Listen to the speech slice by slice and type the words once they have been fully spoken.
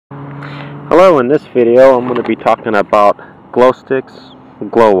Hello, in this video I'm going to be talking about glow sticks,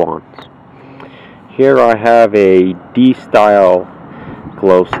 glow-wands. Here I have a D-style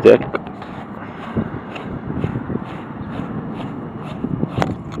glow stick.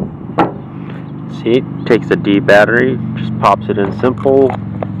 See, it takes a D battery, just pops it in simple,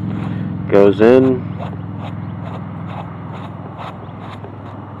 goes in,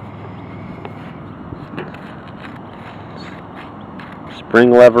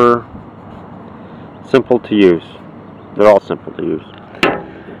 spring lever, simple to use. They're all simple to use.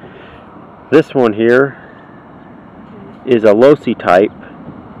 This one here is a Losi type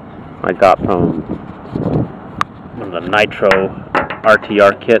I got from one of the Nitro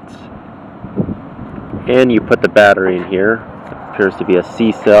RTR kits. And you put the battery in here. It appears to be a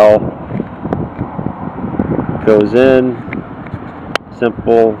C cell. Goes in,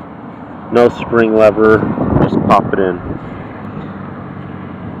 simple, no spring lever, just pop it in.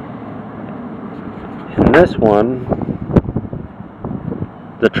 And this one,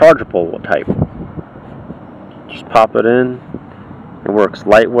 the chargeable type. Just pop it in. It works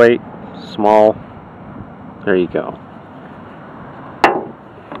lightweight, small. There you go.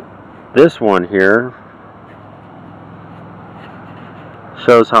 This one here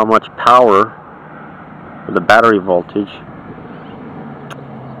shows how much power for the battery voltage,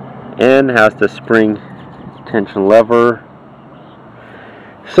 and has the spring tension lever.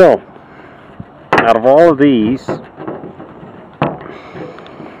 So, out of all of these,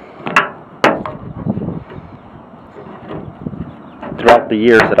 throughout the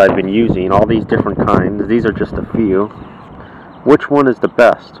years that I've been using all these different kinds, these are just a few. Which one is the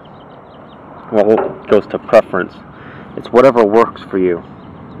best? Well, it goes to preference. It's whatever works for you.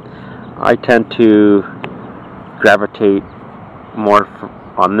 I tend to gravitate more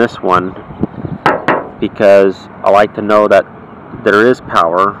on this one because I like to know that there is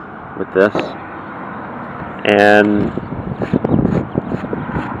power with this, and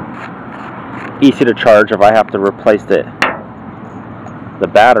easy to charge. If I have to replace the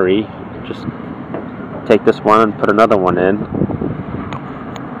battery, just take this one and put another one in.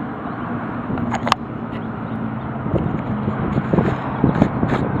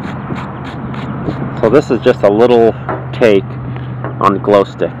 So this is just a little take on glow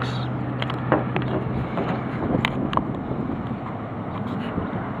sticks.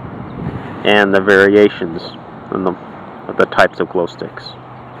 And the variations of the types of glow sticks.